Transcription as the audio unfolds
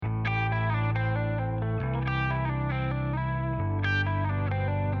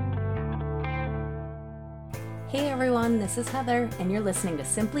Hey everyone, this is Heather, and you're listening to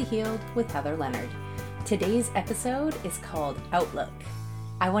Simply Healed with Heather Leonard. Today's episode is called Outlook.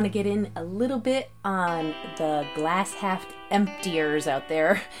 I want to get in a little bit on the glass half emptiers out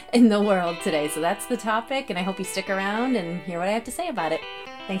there in the world today. So that's the topic, and I hope you stick around and hear what I have to say about it.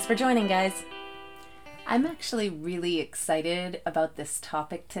 Thanks for joining, guys. I'm actually really excited about this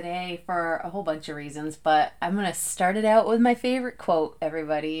topic today for a whole bunch of reasons, but I'm going to start it out with my favorite quote,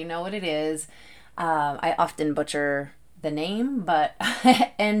 everybody. You know what it is. I often butcher the name, but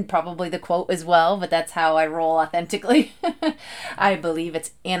and probably the quote as well, but that's how I roll authentically. I believe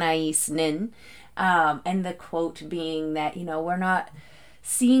it's Anais Nin. And the quote being that, we're not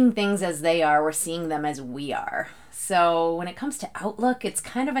seeing things as they are, we're seeing them as we are. So when it comes to outlook, it's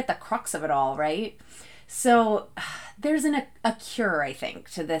kind of at the crux of it all, right? So there's a cure, I think,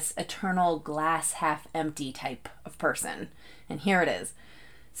 to this eternal glass half empty type of person. And here it is.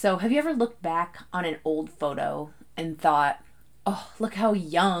 So have you ever looked back on an old photo and thought, oh, look how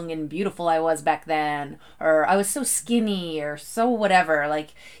young and beautiful I was back then, or I was so skinny, or so whatever.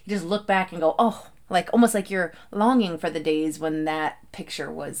 Like, you just look back and go, oh, like almost like you're longing for the days when that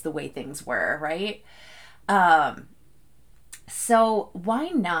picture was the way things were, right? So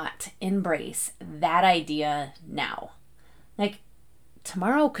why not embrace that idea now? Like,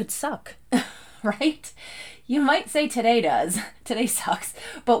 tomorrow could suck, right? You might say today does. Today sucks.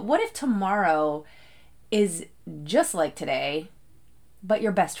 But what if tomorrow is just like today, but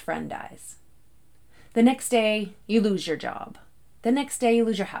your best friend dies? The next day, you lose your job. The next day, you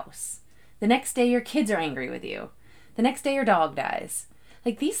lose your house. The next day, your kids are angry with you. The next day, your dog dies.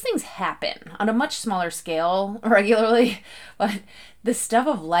 Like, these things happen on a much smaller scale regularly, but the stuff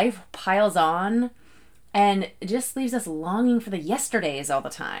of life piles on and it just leaves us longing for the yesterdays all the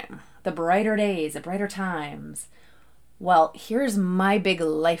time. The brighter days, the brighter times. Well, here's my big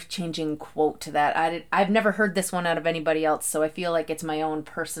life-changing quote to that. I've never heard this one out of anybody else, so I feel like it's my own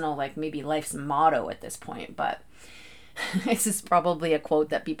personal, maybe life's motto at this point. But this is probably a quote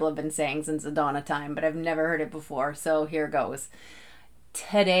that people have been saying since the dawn of time, but I've never heard it before, so here goes.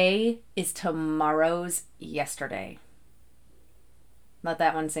 Today is tomorrow's yesterday. Let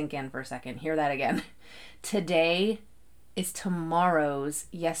that one sink in for a second. Hear that again. Today is tomorrow's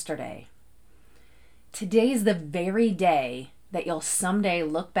yesterday. Today is the very day that you'll someday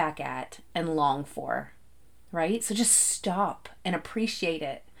look back at and long for, right? So just stop and appreciate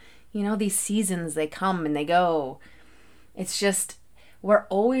it. These seasons, they come and they go. It's just, we're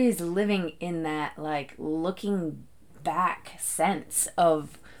always living in that, looking back sense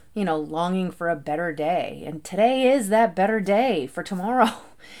of, longing for a better day. And today is that better day for tomorrow.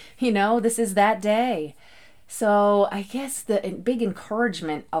 This is that day. So I guess the big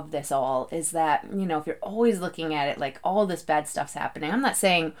encouragement of this all is that, if you're always looking at it like all this bad stuff's happening, I'm not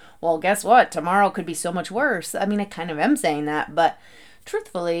saying, well, guess what? Tomorrow could be so much worse. I mean, I kind of am saying that, but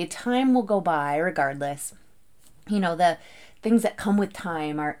truthfully, time will go by regardless. The things that come with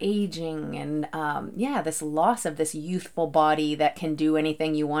time are aging and, this loss of this youthful body that can do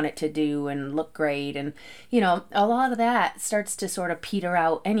anything you want it to do and look great. And, a lot of that starts to sort of peter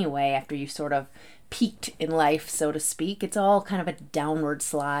out anyway after you've sort of peaked in life, so to speak. It's all kind of a downward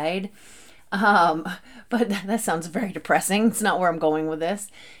slide. But that sounds very depressing. It's not where I'm going with this.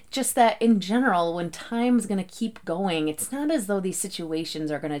 Just that in general, when time's going to keep going, it's not as though these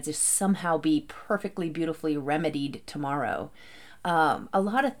situations are going to just somehow be perfectly, beautifully remedied tomorrow. A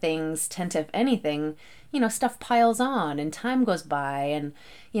lot of things tend to, if anything, stuff piles on and time goes by and,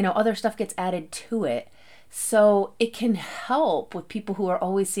 other stuff gets added to it. So it can help with people who are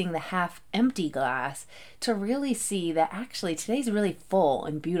always seeing the half empty glass to really see that actually today's really full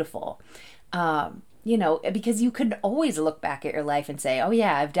and beautiful. Because you could always look back at your life and say, oh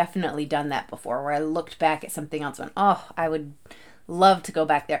yeah, I've definitely done that before, where I looked back at something else and went, oh, I would love to go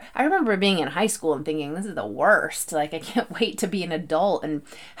back there. I remember being in high school and thinking, this is the worst. I can't wait to be an adult and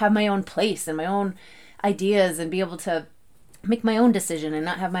have my own place and my own ideas and be able to make my own decision and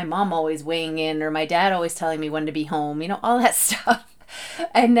not have my mom always weighing in or my dad always telling me when to be home, all that stuff.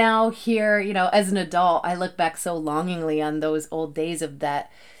 And now here, as an adult, I look back so longingly on those old days of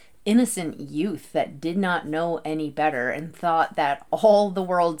that innocent youth that did not know any better and thought that all the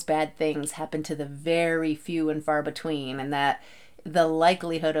world's bad things happened to the very few and far between, and that the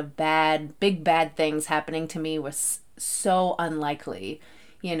likelihood of big bad things happening to me was so unlikely,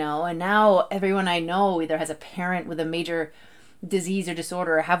 and now everyone I know either has a parent with a major disease or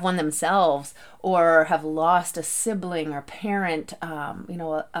disorder, or have one themselves, or have lost a sibling or parent,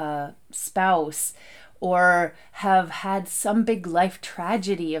 a spouse, or have had some big life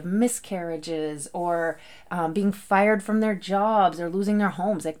tragedy of miscarriages, or being fired from their jobs or losing their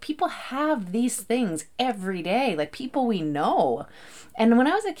homes. Like, people have these things every day, like people we know. And when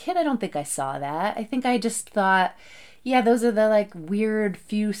I was a kid, I don't think I saw that. I think I just thought, yeah, those are the like weird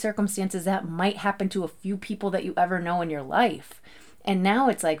few circumstances that might happen to a few people that you ever know in your life. And now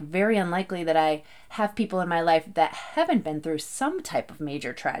it's like very unlikely that I have people in my life that haven't been through some type of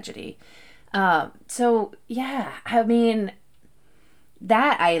major tragedy. So yeah, I mean,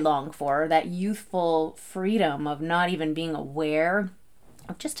 that I long for, that youthful freedom of not even being aware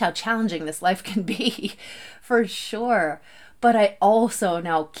of just how challenging this life can be, for sure. But I also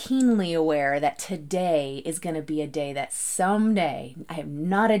now keenly aware that today is going to be a day that someday, I have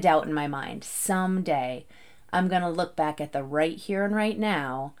not a doubt in my mind, someday I'm going to look back at the right here and right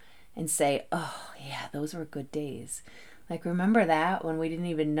now and say, oh yeah, those were good days. Like, remember that when we didn't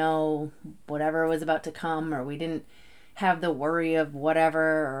even know whatever was about to come, or we didn't have the worry of whatever,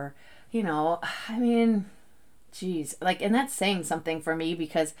 or, I mean, geez, like, and that's saying something for me,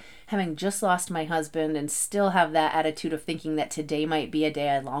 because having just lost my husband and still have that attitude of thinking that today might be a day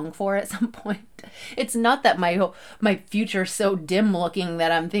I long for at some point. It's not that my future's so dim looking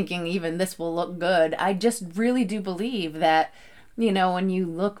that I'm thinking even this will look good. I just really do believe that, when you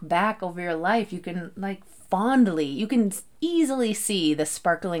look back over your life, you can you can easily see the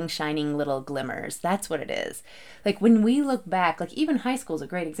sparkling, shining little glimmers. That's what it is. Like, when we look back, like even high school is a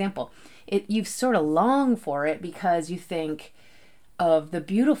great example. You sort of long for it because you think of the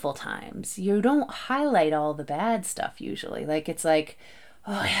beautiful times. You don't highlight all the bad stuff usually. Like, it's like,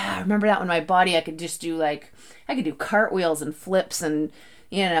 oh yeah, I remember that when my body, I could do cartwheels and flips and,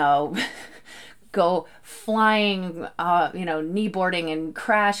 go flying, kneeboarding and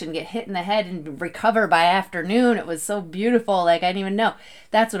crash and get hit in the head and recover by afternoon. It was so beautiful. Like, I didn't even know.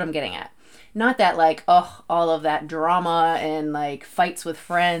 That's what I'm getting at. Not that all of that drama and like fights with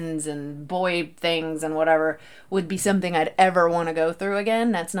friends and boy things and whatever would be something I'd ever want to go through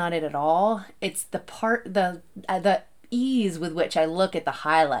again. That's not it at all. It's the ease with which I look at the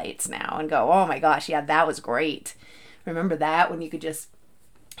highlights now and go, oh my gosh, yeah, that was great. Remember that when you could just,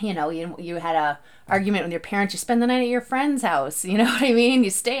 you had a argument with your parents, you spend the night at your friend's house, you know what I mean?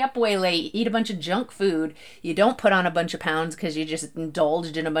 You stay up way late, eat a bunch of junk food, you don't put on a bunch of pounds because you just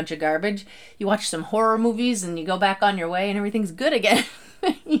indulged in a bunch of garbage, you watch some horror movies and you go back on your way and everything's good again.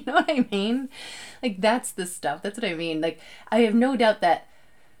 You know what I mean? Like, that's the stuff. That's what I mean. Like, I have no doubt that,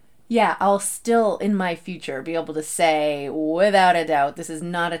 yeah, I'll still in my future be able to say without a doubt, this is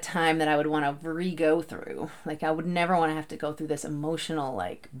not a time that I would want to re-go through. Like, I would never want to have to go through this emotional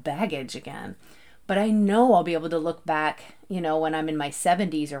like baggage again. But I know I'll be able to look back, when I'm in my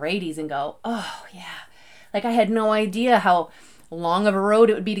 70s or 80s and go, oh yeah, like I had no idea how long of a road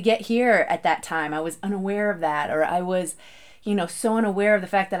it would be to get here at that time. I was unaware of that, or I was, so unaware of the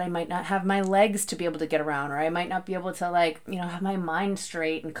fact that I might not have my legs to be able to get around, or I might not be able to have my mind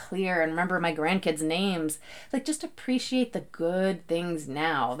straight and clear and remember my grandkids' names. Like, just appreciate the good things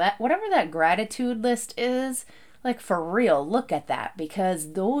now. That whatever that gratitude list is, like, for real, look at that,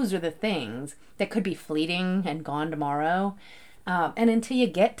 because those are the things that could be fleeting and gone tomorrow. And until you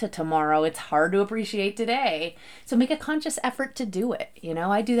get to tomorrow, it's hard to appreciate today. So make a conscious effort to do it.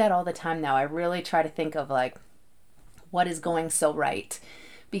 I do that all the time now. I really try to think of what is going so right,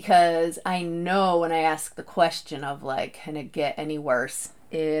 because I know when I ask the question of can it get any worse,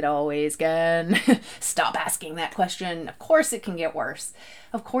 it always can. Stop asking that question. Of course it can get worse.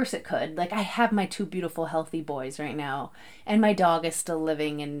 Of course it could. Like, I have my 2 beautiful healthy boys right now, and my dog is still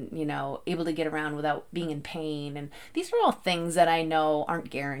living and able to get around without being in pain, and these are all things that I know aren't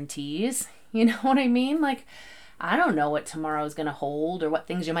guarantees. You know what I mean? Like, I don't know what tomorrow is going to hold, or what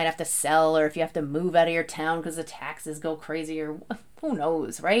things you might have to sell, or if you have to move out of your town because the taxes go crazy, or who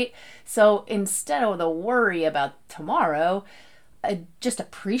knows, right? So instead of the worry about tomorrow, just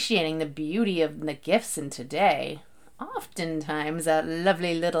appreciating the beauty of the gifts in today, oftentimes a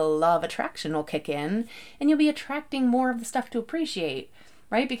lovely little law of attraction will kick in, and you'll be attracting more of the stuff to appreciate,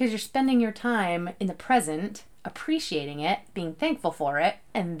 right? Because you're spending your time in the present, appreciating it, being thankful for it,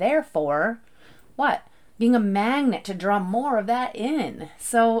 and therefore, what? Being a magnet to draw more of that in.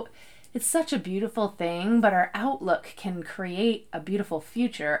 So it's such a beautiful thing, but our outlook can create a beautiful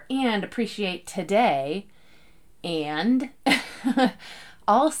future and appreciate today. And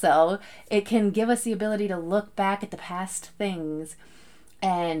also, it can give us the ability to look back at the past things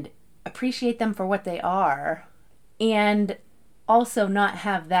and appreciate them for what they are, and also not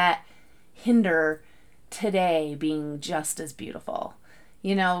have that hinder today being just as beautiful.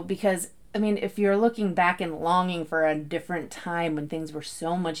 Because I mean, if you're looking back and longing for a different time when things were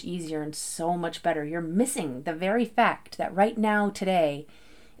so much easier and so much better, you're missing the very fact that right now, today,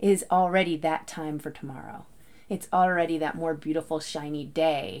 is already that time for tomorrow. It's already that more beautiful, shiny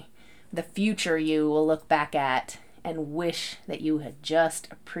day. The future you will look back at and wish that you had just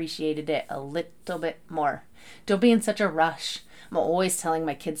appreciated it a little bit more. Don't be in such a rush. I'm always telling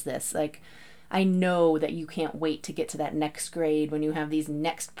my kids this. Like, I know that you can't wait to get to that next grade when you have these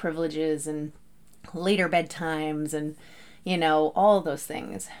next privileges and later bedtimes and, all those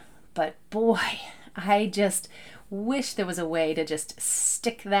things. But boy, I just wish there was a way to just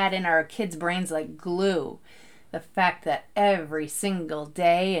stick that in our kids' brains like glue. The fact that every single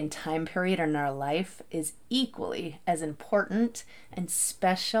day and time period in our life is equally as important and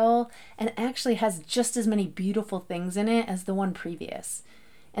special and actually has just as many beautiful things in it as the one previous.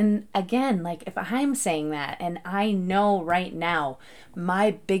 And again, like if I'm saying that and I know right now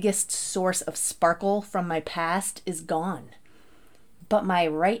my biggest source of sparkle from my past is gone, but my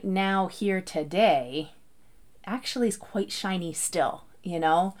right now here today actually is quite shiny still,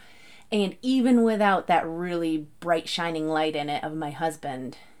 And even without that really bright shining light in it of my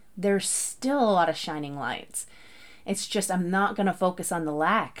husband, there's still a lot of shining lights. It's just I'm not going to focus on the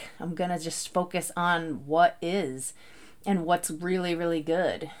lack. I'm going to just focus on what is and what's really, really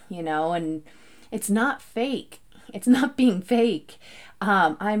good, and it's not fake. It's not being fake.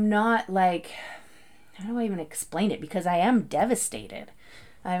 I'm not like, how do I even explain it? Because I am devastated.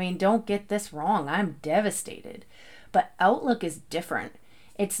 I mean, don't get this wrong. I'm devastated. But outlook is different.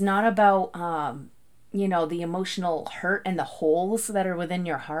 It's not about, the emotional hurt and the holes that are within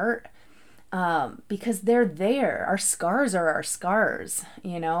your heart, because they're there. Our scars are our scars,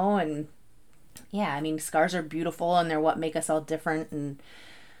 and yeah, I mean, scars are beautiful and they're what make us all different and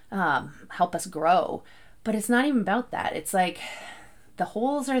help us grow. But it's not even about that. It's like the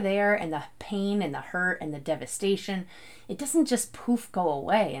holes are there and the pain and the hurt and the devastation. It doesn't just poof go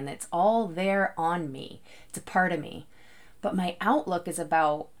away, and it's all there on me. It's a part of me. But my outlook is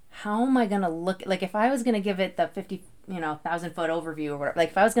about how am I going to look, like if I was going to give it the 1,000-foot overview or whatever,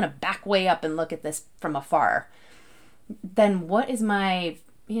 like if I was going to back way up and look at this from afar, then what is my,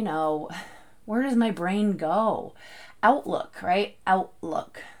 where does my brain go? Outlook, right?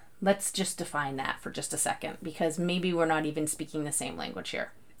 Outlook. Let's just define that for just a second, because maybe we're not even speaking the same language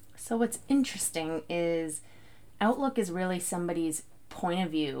here. So what's interesting is outlook is really somebody's point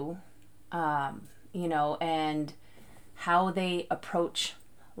of view, and how they approach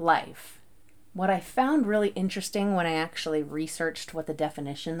life. What I found really interesting when I actually researched what the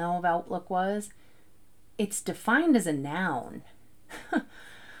definition, though, of outlook was, it's defined as a noun.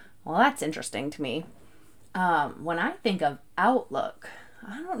 Well, that's interesting to me. When I think of outlook,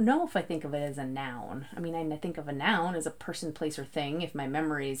 I don't know if I think of it as a noun. I mean, I think of a noun as a person, place, or thing, if my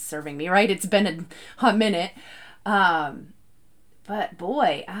memory is serving me right. It's been a minute. But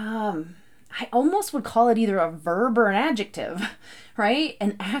boy, I almost would call it either a verb or an adjective, right?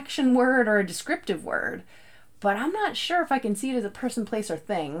 An action word or a descriptive word. But I'm not sure if I can see it as a person, place, or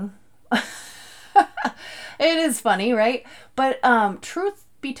thing. It is funny, right? But truth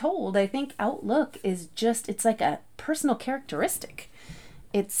be told, I think outlook is it's like a personal characteristic.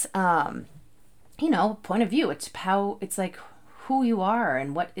 It's, point of view. It's like who you are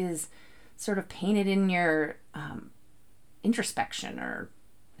and what is sort of painted in your introspection, or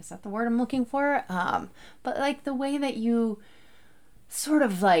is that the word I'm looking for? But like the way that you sort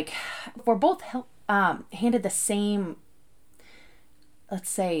of like, we're both handed the same, let's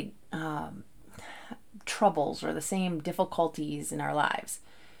say, troubles or the same difficulties in our lives.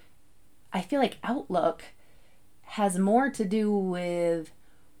 I feel like outlook has more to do with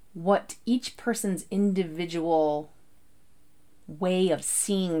what each person's individual way of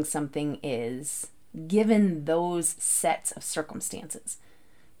seeing something is, given those sets of circumstances.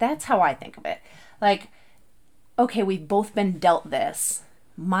 That's how I think of it. Like, okay, we've both been dealt this.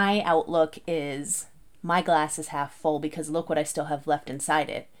 My outlook is my glass is half full because look what I still have left inside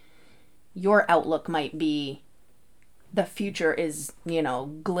it. Your outlook might be the future is,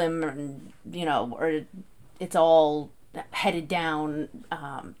 glim and, or it's all headed down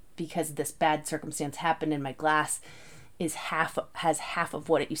because this bad circumstance happened and my glass has half of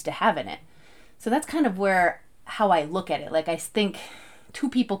what it used to have in it. So that's kind of how I look at it. Like, I think two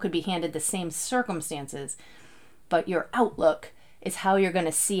people could be handed the same circumstances, but your outlook is how you're going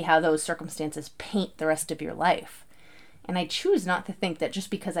to see how those circumstances paint the rest of your life. And I choose not to think that just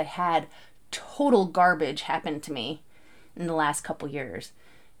because I had total garbage happen to me in the last couple years,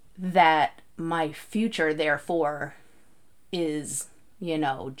 that my future, therefore, is,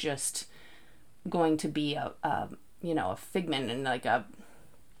 just going to be a figment and like a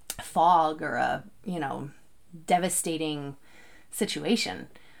fog or a, devastating situation.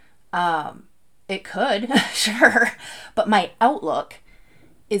 It could, sure, but my outlook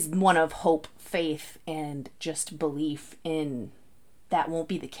is one of hope, faith, and just belief in that won't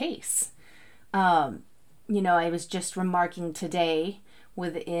be the case. I was just remarking today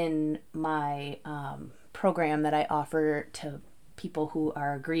within my program that I offer to people who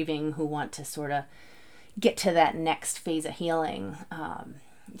are grieving, who want to sort of get to that next phase of healing.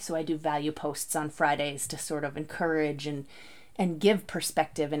 So I do value posts on Fridays to sort of encourage and give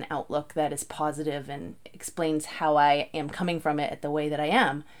perspective and outlook that is positive and explains how I am coming from it the way that I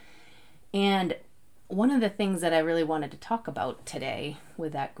am. And one of the things that I really wanted to talk about today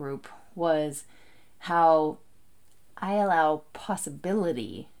with that group was how I allow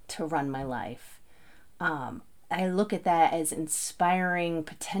possibility to run my life. I look at that as inspiring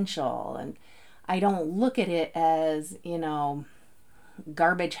potential, and I don't look at it as,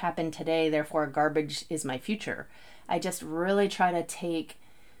 garbage happened today, therefore garbage is my future. I just really try to take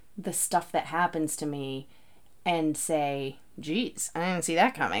the stuff that happens to me and say, geez, I didn't see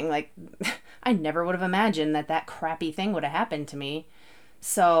that coming. Like, I never would have imagined that crappy thing would have happened to me.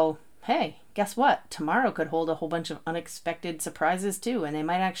 So, hey, guess what? Tomorrow could hold a whole bunch of unexpected surprises too, and they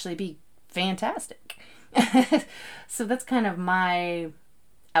might actually be fantastic. So that's kind of my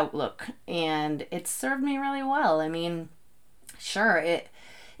outlook, and it served me really well. I mean, sure,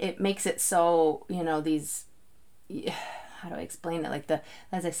 it makes it so, these, how do I explain it? Like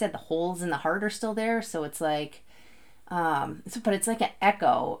as I said, the holes in the heart are still there. So it's like, but it's like an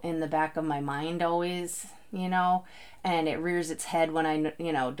echo in the back of my mind always, and it rears its head when I,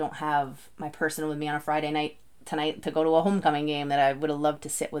 don't have my person with me on a Friday night tonight to go to a homecoming game that I would have loved to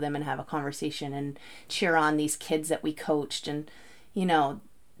sit with him and have a conversation and cheer on these kids that we coached. And,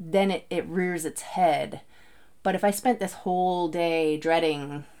 then it rears its head. But if I spent this whole day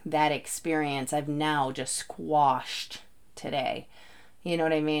dreading that experience, I've now just squashed today. You know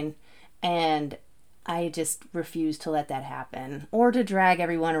what I mean? And I just refuse to let that happen or to drag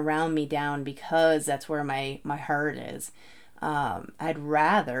everyone around me down because that's where my heart is. I'd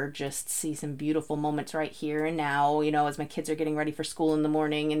rather just see some beautiful moments right here and now, as my kids are getting ready for school in the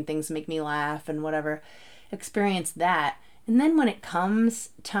morning and things make me laugh and whatever, experience that. And then when it comes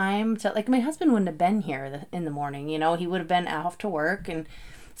time to, like, my husband wouldn't have been here in the morning, he would have been off to work. And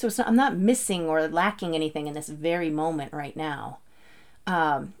so I'm not missing or lacking anything in this very moment right now.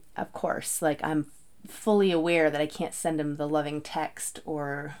 Of course, like, I'm fully aware that I can't send him the loving text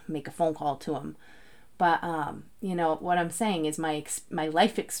or make a phone call to him. But, what I'm saying is my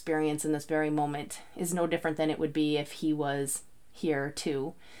life experience in this very moment is no different than it would be if he was here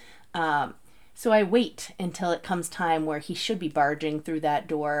too. So I wait until it comes time where he should be barging through that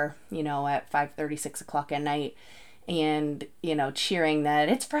door, at 5:30, 6 o'clock at night and, cheering that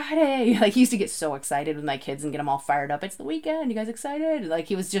it's Friday. Like, he used to get so excited with my kids and get them all fired up. It's the weekend. You guys excited? Like,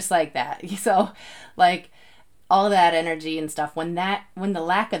 he was just like that. So, like, all that energy and stuff, when the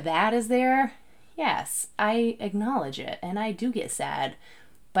lack of that is there, yes, I acknowledge it and I do get sad,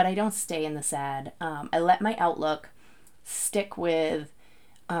 but I don't stay in the sad. I let my outlook stick with,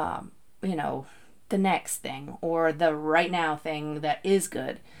 the next thing or the right now thing that is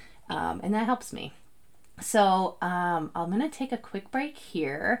good. And that helps me. So I'm going to take a quick break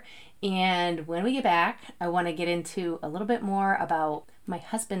here. And when we get back, I want to get into a little bit more about my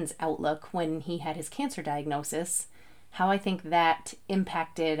husband's outlook when he had his cancer diagnosis, how I think that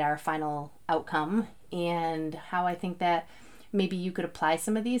impacted our final outcome, and how I think that maybe you could apply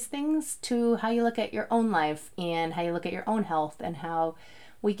some of these things to how you look at your own life and how you look at your own health, and how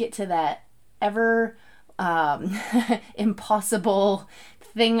we get to that ever impossible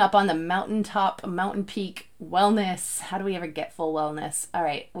thing up on the mountain peak, wellness. How do we ever get full wellness? All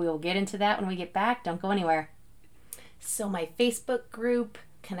right, we will get into that when we get back. Don't go anywhere. So my Facebook group,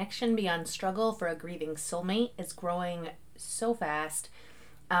 Connection Beyond Struggle for a Grieving Soulmate, is growing so fast.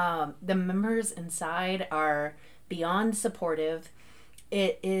 The members inside are beyond supportive.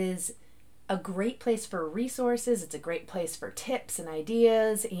 It is a great place for resources. It's a great place for tips and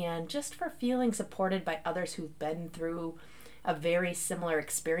ideas and just for feeling supported by others who've been through a very similar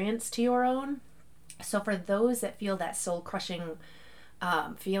experience to your own. So for those that feel that soul-crushing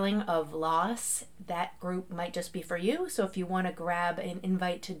feeling of loss, that group might just be for you. So if you want to grab an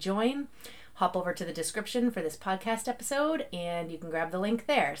invite to join, hop over to the description for this podcast episode and you can grab the link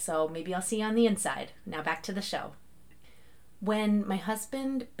there. So maybe I'll see you on the inside. Now back to the show. When my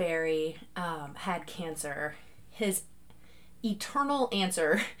husband, Barry, had cancer, his eternal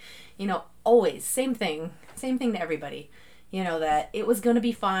answer, always, same thing to everybody, that it was going to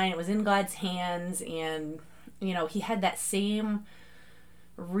be fine. It was in God's hands. And, he had that same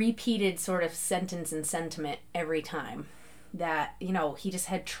repeated sort of sentence and sentiment every time that, he just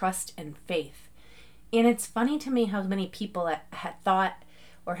had trust and faith. And it's funny to me how many people had thought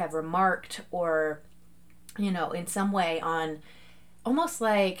or have remarked or, in some way on almost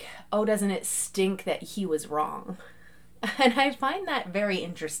like, oh, doesn't it stink that he was wrong? And I find that very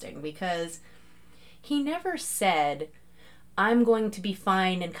interesting because he never said, I'm going to be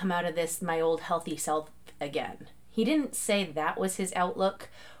fine and come out of this my old healthy self again. He didn't say that was his outlook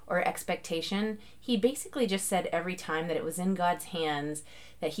or expectation. He basically just said every time that it was in God's hands,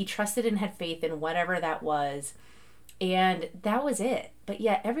 that he trusted and had faith in whatever that was. And that was it. But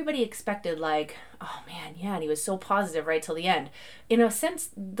yet everybody expected like, oh man, yeah, and he was so positive right till the end. In a sense,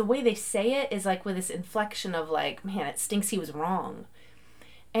 the way they say it is like with this inflection of like, man, it stinks he was wrong.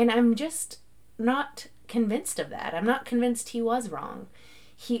 And I'm just not convinced of that. I'm not convinced he was wrong.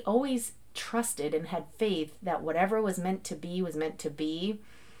 He always trusted and had faith that whatever was meant to be was meant to be.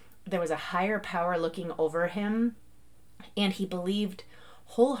 There was a higher power looking over him, and he believed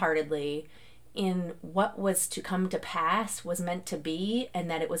wholeheartedly in what was to come to pass was meant to be,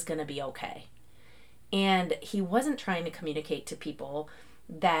 and that it was going to be okay. And he wasn't trying to communicate to people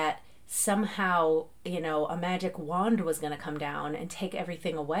that somehow, a magic wand was going to come down and take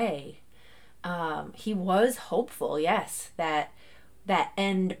everything away. He was hopeful, yes, that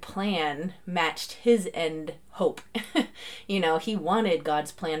end plan matched his end hope. He wanted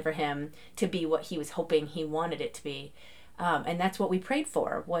God's plan for him to be what he was hoping he wanted it to be. And that's what we prayed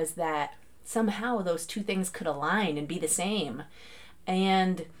for, was that somehow those two things could align and be the same.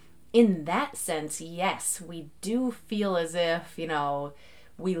 And in that sense, yes, we do feel as if,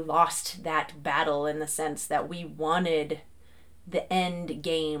 we lost that battle in the sense that we wanted the end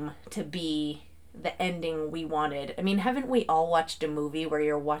game to be the ending we wanted. I mean, haven't we all watched a movie where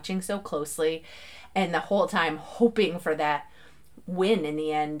you're watching so closely and the whole time hoping for that win in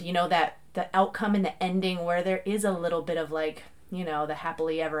the end, that the outcome and the ending where there is a little bit of like, the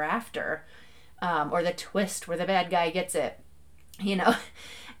happily ever after, or the twist where the bad guy gets it,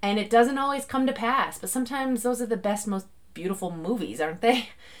 and it doesn't always come to pass, but sometimes those are the best, most beautiful movies, aren't they?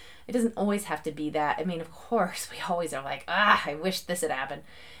 It doesn't always have to be that. I mean, of course, we always are like, I wish this had happened.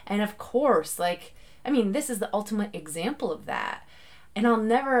 And of course, this is the ultimate example of that. And I'll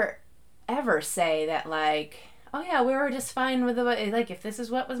never, ever say that like, oh yeah, we were just fine with if this is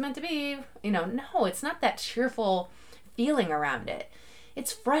what was meant to be. No, it's not that cheerful feeling around it.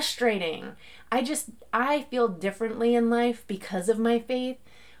 It's frustrating. I feel differently in life because of my faith,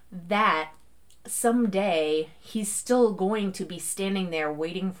 that someday he's still going to be standing there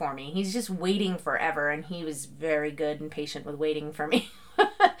waiting for me. He's just waiting forever, and he was very good and patient with waiting for me.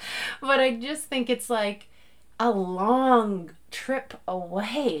 But I just think it's like a long trip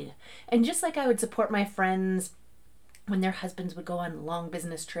away. And just like I would support my friends when their husbands would go on long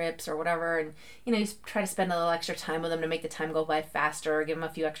business trips or whatever, and you try to spend a little extra time with them to make the time go by faster, or give them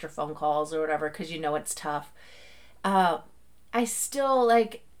a few extra phone calls or whatever, because it's tough. I still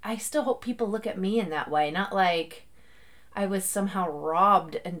hope people look at me in that way, not like I was somehow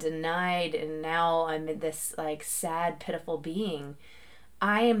robbed and denied and now I'm this like sad, pitiful being.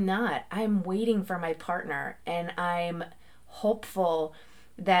 I am not. I'm waiting for my partner, and I'm hopeful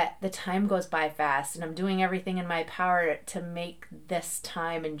that the time goes by fast, and I'm doing everything in my power to make this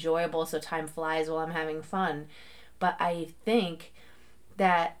time enjoyable so time flies while I'm having fun. But I think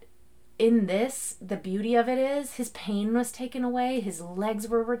that in this, the beauty of it is his pain was taken away, his legs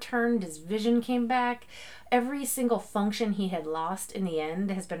were returned, his vision came back. Every single function he had lost in the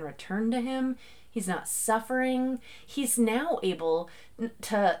end has been returned to him. He's not suffering. He's now able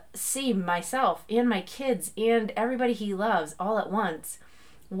to see myself and my kids and everybody he loves all at once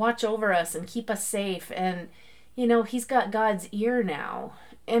watch over us and keep us safe. And, he's got God's ear now.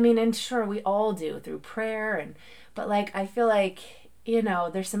 I mean, and sure, we all do through prayer. But I feel like,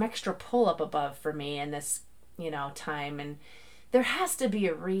 there's some extra pull up above for me in this, time. And there has to be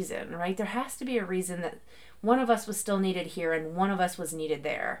a reason, right? There has to be a reason that one of us was still needed here and one of us was needed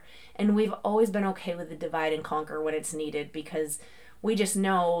there. And we've always been okay with the divide and conquer when it's needed, because we just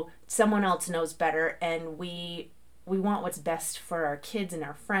know someone else knows better, and we want what's best for our kids and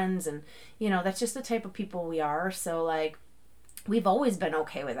our friends. And, that's just the type of people we are. So we've always been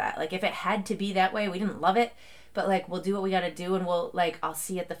okay with that. If it had to be that way, we didn't love it, but we'll do what we got to do, and we'll I'll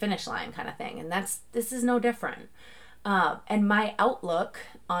see you at the finish line kind of thing. And this is no different. And my outlook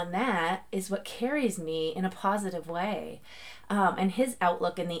on that is what carries me in a positive way. And his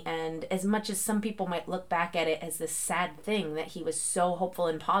outlook in the end, as much as some people might look back at it as this sad thing that he was so hopeful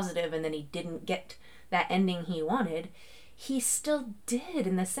and positive and then he didn't get that ending he wanted, he still did,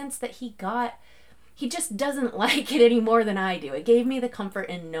 in the sense that he he just doesn't like it any more than I do. It gave me the comfort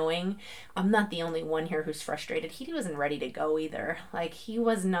in knowing I'm not the only one here who's frustrated. He wasn't ready to go either. Like, he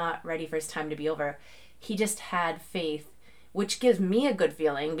was not ready for his time to be over. He just had faith, which gives me a good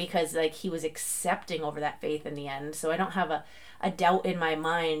feeling because, like, he was accepting over that faith in the end. So I don't have a doubt in my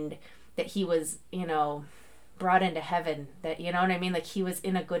mind that he was, brought into heaven, that, you know what I mean? Like, he was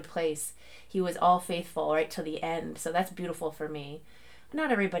in a good place. He was all faithful right to the end. So that's beautiful for me. Not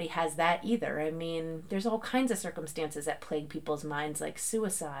everybody has that either. I mean, there's all kinds of circumstances that plague people's minds, like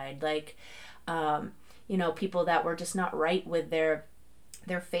suicide, like, people that were just not right with their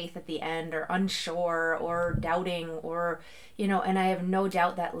faith at the end, or unsure or doubting, or, and I have no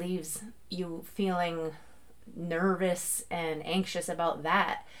doubt that leaves you feeling nervous and anxious about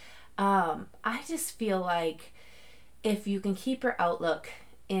that. I just feel like if you can keep your outlook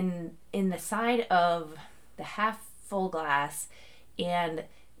in the side of the half full glass, and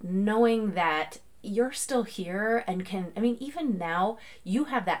knowing that you're still here and even now, you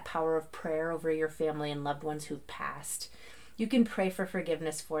have that power of prayer over your family and loved ones who've passed. You can pray for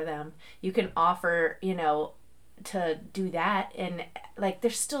forgiveness for them. You can offer, to do that. And like,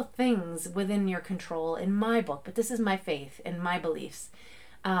 there's still things within your control in my book, but this is my faith and my beliefs.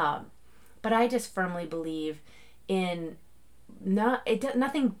 But I just firmly believe in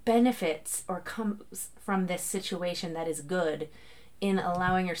nothing benefits or comes from this situation that is good in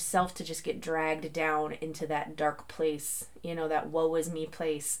allowing yourself to just get dragged down into that dark place, that woe is me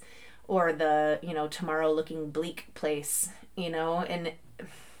place, or the, tomorrow looking bleak place, and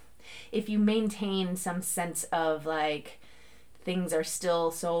if you maintain some sense of like, things are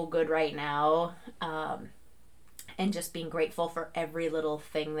still so good right now, and just being grateful for every little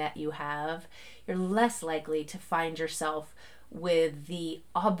thing that you have, you're less likely to find yourself with the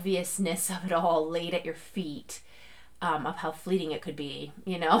obviousness of it all laid at your feet, of how fleeting it could be,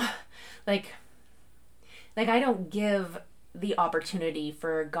 like I don't give the opportunity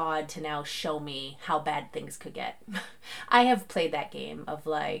for God to now show me how bad things could get. I have played that game of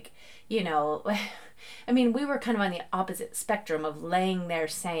like, we were kind of on the opposite spectrum of laying there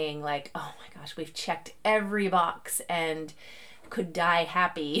saying like, oh my gosh, we've checked every box and could die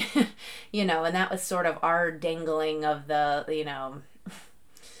happy, and that was sort of our dangling of the,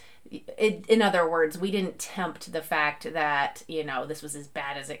 in other words, we didn't tempt the fact that, this was as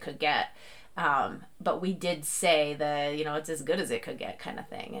bad as it could get. But we did say it's as good as it could get kind of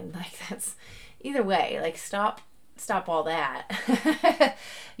thing. And like, that's either way, like, stop all that,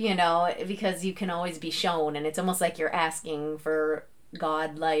 because you can always be shown, and it's almost like you're asking for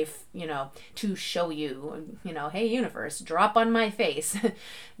God, life, to show you, hey, universe, drop on my face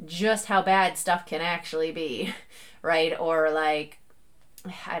just how bad stuff can actually be. Right. Or like,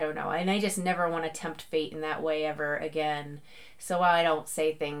 I don't know. And I just never want to tempt fate in that way ever again. So I don't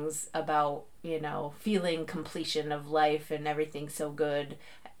say things about, feeling completion of life and everything so good.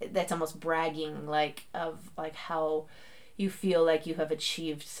 That's almost bragging, like, of like how you feel like you have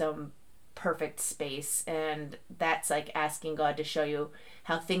achieved some perfect space. And that's like asking God to show you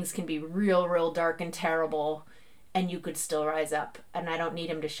how things can be real, real dark and terrible, and you could still rise up. And I don't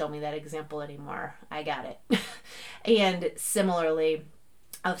need him to show me that example anymore. I got it. And similarly,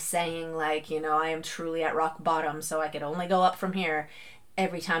 of saying like, I am truly at rock bottom, so I could only go up from here.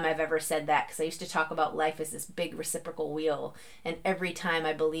 Every time I've ever said that, because I used to talk about life as this big reciprocal wheel, and every time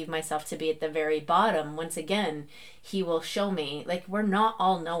I believe myself to be at the very bottom, once again, he will show me, like, we're not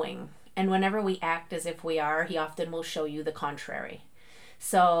all knowing. And whenever we act as if we are, he often will show you the contrary.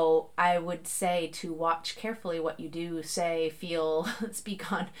 So I would say to watch carefully what you do, say, feel,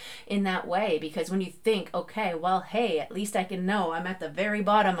 speak on in that way. Because when you think, okay, well, hey, at least I can know I'm at the very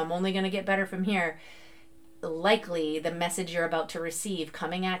bottom, I'm only going to get better from here. Likely the message you're about to receive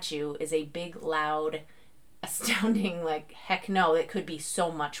coming at you is a big, loud, astounding, like, heck no, it could be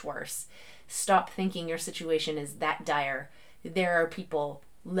so much worse. Stop thinking your situation is that dire. There are people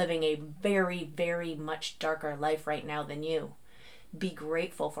living a very, very much darker life right now than you. Be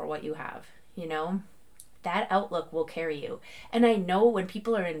grateful for what you have, that outlook will carry you. And I know when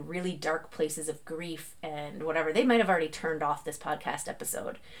people are in really dark places of grief and whatever, they might have already turned off this podcast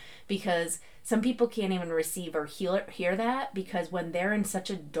episode, because some people can't even receive or hear that, because when they're in such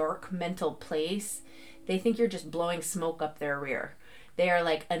a dark mental place, they think you're just blowing smoke up their rear. They are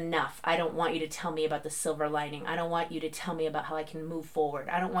like, enough. I don't want you to tell me about the silver lining. I don't want you to tell me about how I can move forward.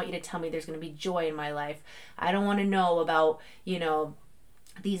 I don't want you to tell me there's going to be joy in my life. I don't want to know about,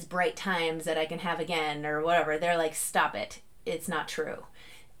 these bright times that I can have again or whatever. They're like, stop it. It's not true.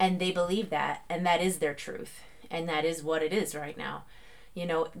 And they believe that, and that is their truth. And that is what it is right now.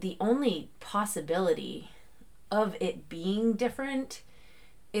 The only possibility of it being different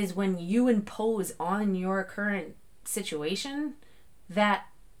is when you impose on your current situation that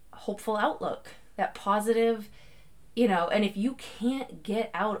hopeful outlook, that positive, and if you can't get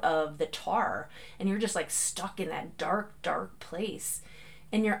out of the tar and you're just like stuck in that dark, dark place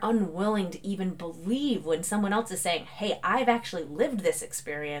and you're unwilling to even believe when someone else is saying, hey, I've actually lived this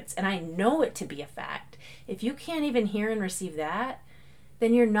experience and I know it to be a fact. If you can't even hear and receive that,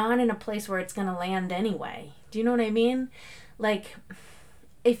 then you're not in a place where it's going to land anyway. Do you know what I mean? Like,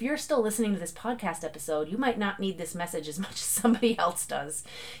 if you're still listening to this podcast episode, you might not need this message as much as somebody else does,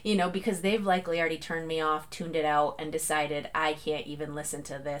 because they've likely already turned me off, tuned it out, and decided I can't even listen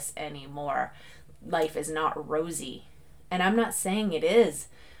to this anymore. Life is not rosy. And I'm not saying it is.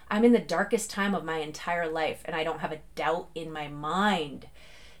 I'm in the darkest time of my entire life, and I don't have a doubt in my mind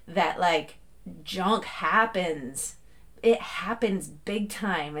that, like, junk happens. It happens big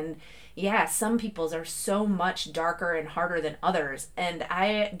time. And yeah, some people's are so much darker and harder than others. And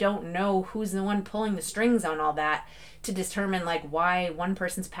I don't know who's the one pulling the strings on all that to determine like why one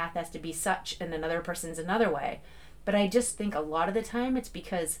person's path has to be such and another person's another way. But I just think a lot of the time it's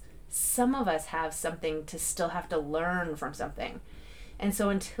because some of us have something to still have to learn from something. And so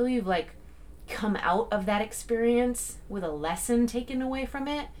until you've like come out of that experience with a lesson taken away from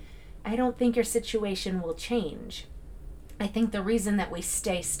it, I don't think your situation will change. I think the reason that we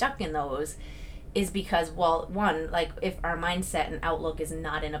stay stuck in those is because, well, one, like if our mindset and outlook is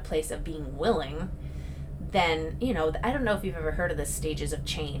not in a place of being willing, then, I don't know if you've ever heard of the stages of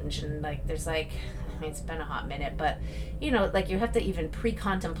change. And like, there's like, it's been a hot minute, but, like you have to even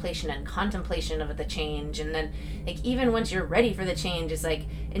pre-contemplation and contemplation of the change. And then like, even once you're ready for the change, it's like,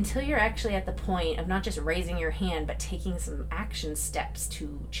 until you're actually at the point of not just raising your hand, but taking some action steps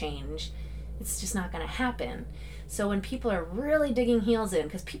to change, it's just not going to happen. So when people are really digging heels in,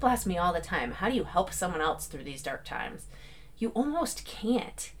 because people ask me all the time, how do you help someone else through these dark times? You almost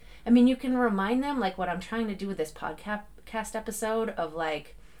can't. I mean, you can remind them, like what I'm trying to do with this podcast episode, of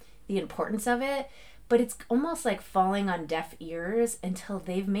like the importance of it, but it's almost like falling on deaf ears until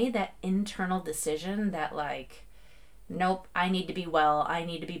they've made that internal decision that like, nope, I need to be well, I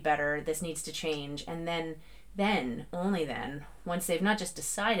need to be better, this needs to change. And then, only then, once they've not just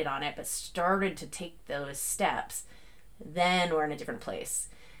decided on it, but started to take those steps, then we're in a different place.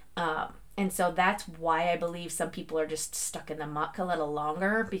 And so that's why I believe some people are just stuck in the muck a little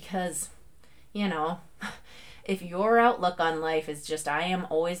longer, because, if your outlook on life is just, I am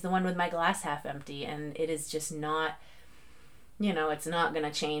always the one with my glass half empty, and it is just not, it's not going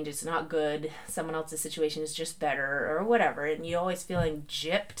to change, it's not good, someone else's situation is just better, or whatever, and you're always feeling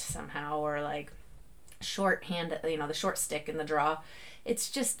gypped somehow, or like, shorthand, the short stick in the draw. It's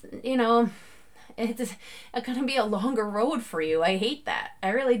just, it's going to be a longer road for you. I hate that. I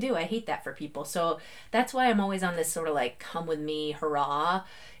really do. I hate that for people. So that's why I'm always on this sort of like, come with me, hurrah,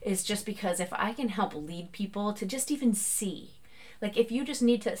 is just because if I can help lead people to just even see, like if you just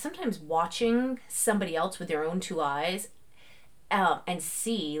need to, sometimes watching somebody else with your own two eyes and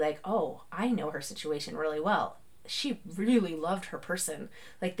see like, oh, I know her situation really well. She really loved her person.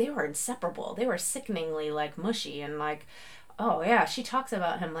 Like they were inseparable. They were sickeningly like mushy and like, oh yeah, she talks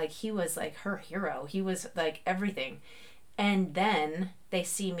about him like he was like her hero. He was like everything. And then they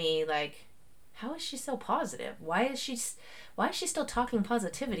see me like, how is she so positive? Why is she still talking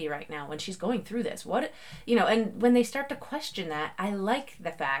positivity right now when she's going through this? What, and when they start to question that, I like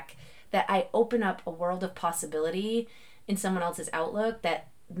the fact that I open up a world of possibility in someone else's outlook that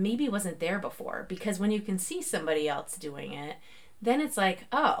maybe wasn't there before. Because when you can see somebody else doing it, then it's like,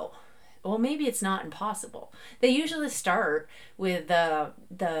 oh, well, maybe it's not impossible. They usually start with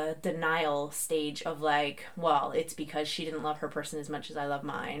the denial stage of like, well, it's because she didn't love her person as much as I love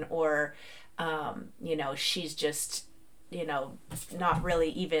mine, or she's just not really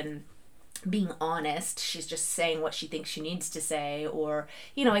even being honest, she's just saying what she thinks she needs to say, or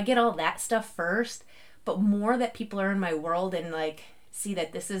I get all that stuff first. But more that people are in my world and like see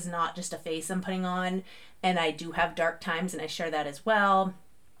that this is not just a face I'm putting on, and I do have dark times, and I share that as well,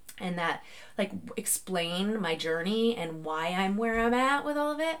 and that like explain my journey and why I'm where I'm at with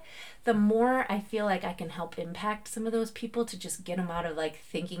all of it, the more I feel like I can help impact some of those people to just get them out of like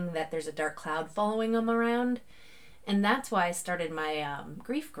thinking that there's a dark cloud following them around. And that's why I started my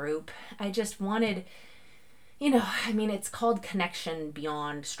grief group. I just wanted, it's called Connection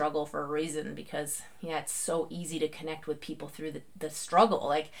Beyond Struggle for a reason, because it's so easy to connect with people through the struggle.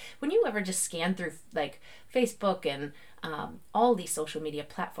 Like when you ever just scan through like Facebook and all these social media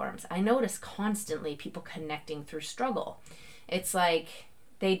platforms, I notice constantly people connecting through struggle. It's like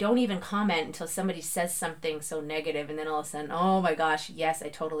they don't even comment until somebody says something so negative, and then all of a sudden, oh my gosh, yes, I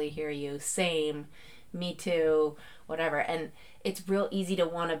totally hear you, same, me too, whatever. And it's real easy to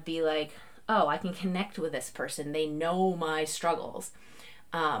want to be like, oh, I can connect with this person. They know my struggles.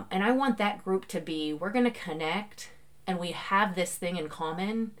 And I want that group to be, we're going to connect and we have this thing in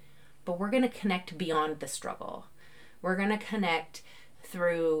common, but we're going to connect beyond the struggle. We're going to connect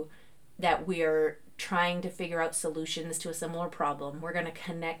through that we're trying to figure out solutions to a similar problem. We're going to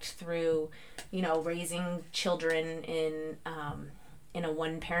connect through, raising children in a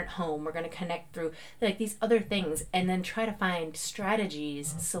one-parent home. We're going to connect through like these other things, and then try to find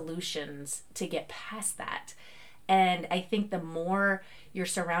strategies, solutions to get past that. And I think the more you're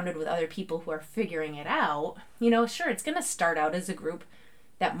surrounded with other people who are figuring it out, sure, it's going to start out as a group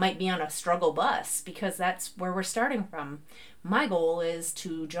that might be on a struggle bus because that's where we're starting from. My goal is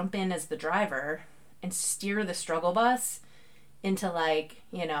to jump in as the driver and steer the struggle bus into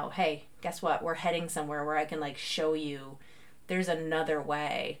hey, guess what? We're heading somewhere where I can show you there's another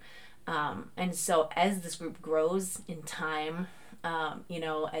way. And so as this group grows in time,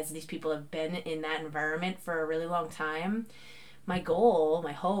 as these people have been in that environment for a really long time, my goal,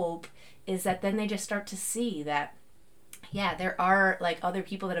 my hope is that then they just start to see that, yeah, there are other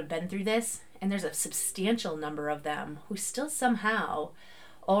people that have been through this, and there's a substantial number of them who still somehow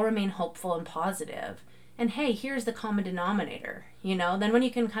all remain hopeful and positive. And hey, here's the common denominator, then when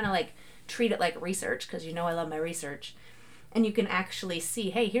you can kind of treat it like research, because I love my research, and you can actually see,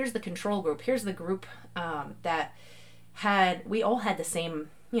 hey, here's the control group, here's the group that we all had the same,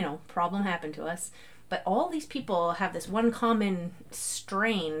 problem happen to us, but all these people have this one common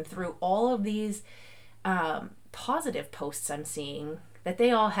strain through all of these positive posts I'm seeing, that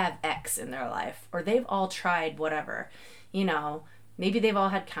they all have X in their life, or they've all tried whatever, maybe they've all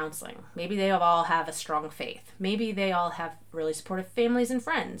had counseling, maybe they all have a strong faith, maybe they all have really supportive families and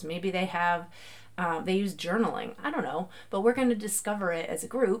friends, maybe they have they use journaling, I don't know, but we're going to discover it as a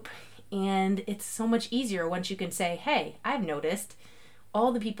group. And it's so much easier once you can say, hey, I've noticed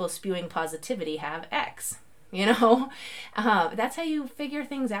all the people spewing positivity have X, that's how you figure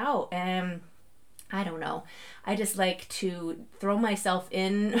things out. And I don't know, I just like to throw myself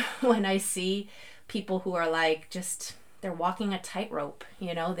in when I see people who are they're walking a tightrope,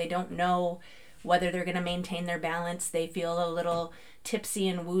 they don't know whether they're going to maintain their balance. They feel a little tipsy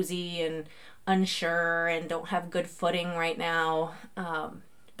and woozy and unsure and don't have good footing right now.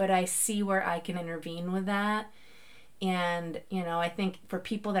 But I see where I can intervene with that. And, I think for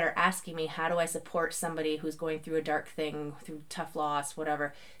people that are asking me, how do I support somebody who's going through a dark thing, through tough loss,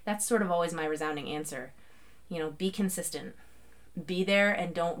 whatever, that's sort of always my resounding answer. Be consistent. Be there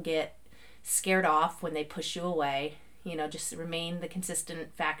and don't get scared off when they push you away. Just remain the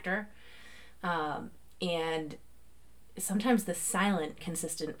consistent factor. And sometimes the silent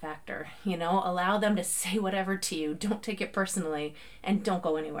consistent factor, allow them to say whatever to you, don't take it personally, and don't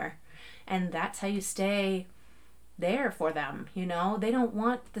go anywhere. And that's how you stay there for them. They don't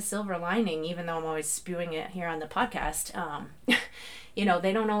want the silver lining, even though I'm always spewing it here on the podcast.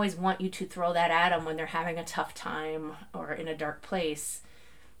 They don't always want you to throw that at them when they're having a tough time or in a dark place.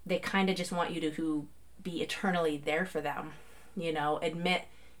 They kind of just want you to be eternally there for them, admit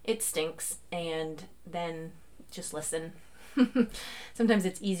it stinks and then just listen. Sometimes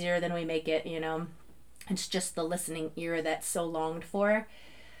it's easier than we make it, It's just the listening ear that's so longed for.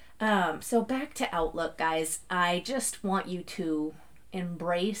 So back to Outlook, guys. I just want you to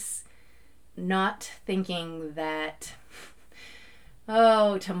embrace not thinking that,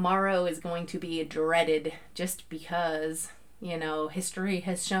 tomorrow is going to be dreaded just because, history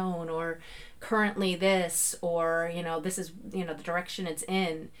has shown, or currently this, or, this is, the direction it's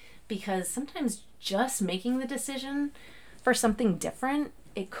in. Because sometimes just making the decision for something different,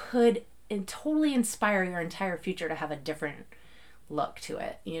 it could totally inspire your entire future to have a different look to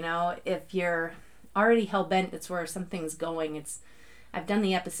it. If you're already hell-bent, it's where something's going. I've done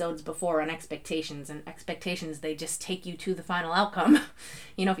the episodes before on expectations, and expectations, they just take you to the final outcome.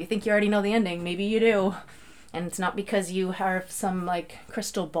 If you think you already know the ending, maybe you do. And it's not because you have some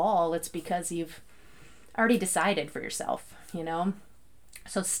crystal ball, it's because you've already decided for yourself,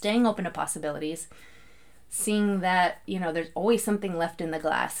 So staying open to possibilities, seeing that, there's always something left in the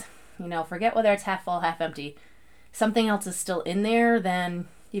glass. Forget whether it's half full, half empty. Something else is still in there, then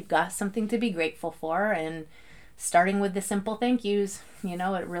you've got something to be grateful for. And starting with the simple thank yous,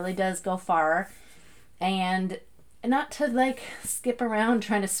 it really does go far. And not to skip around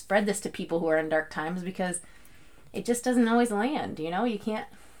trying to spread this to people who are in dark times, because it just doesn't always land. You can't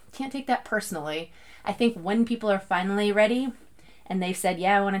take that personally. I think when people are finally ready and they've said,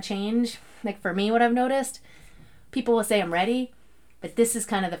 yeah, I want to change, for me, what I've noticed, people will say I'm ready, but this is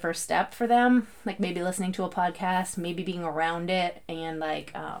kind of the first step for them, maybe listening to a podcast, maybe being around it, and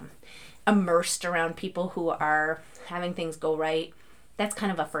immersed around people who are having things go right, that's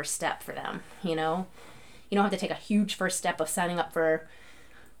kind of a first step for them, you know? You don't have to take a huge first step of signing up for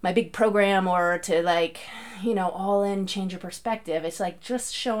my big program or to like, you know, all in change your perspective. It's like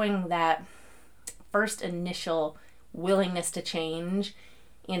just showing that first initial willingness to change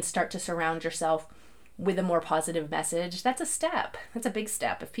and start to surround yourself with a more positive message. That's a step. That's a big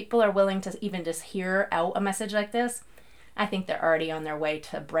step. If people are willing to even just hear out a message like this, I think they're already on their way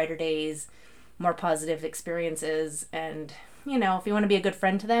to brighter days, more positive experiences. And, you know, if you want to be a good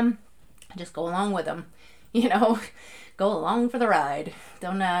friend to them, just go along with them. You know, go along for the ride.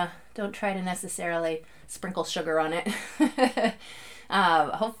 Don't try to necessarily sprinkle sugar on it.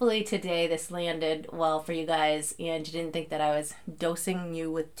 Hopefully today this landed well for you guys and you didn't think that I was dosing you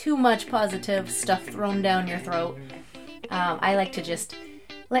with too much positive stuff thrown down your throat. I like to just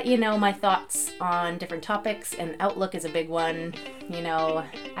let you know my thoughts on different topics, and outlook is a big one. You know,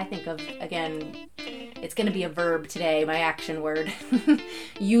 I think of, again, it's going to be a verb today, my action word,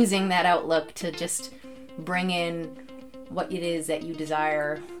 using that outlook to just bring in what it is that you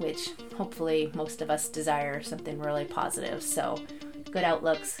desire, which hopefully most of us desire something really positive. So good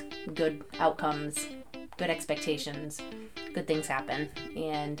outlooks, good outcomes, good expectations, good things happen.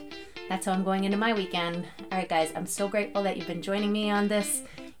 And that's how I'm going into my weekend. All right, guys, I'm so grateful that you've been joining me on this,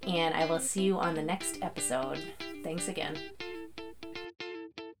 and I will see you on the next episode. Thanks again.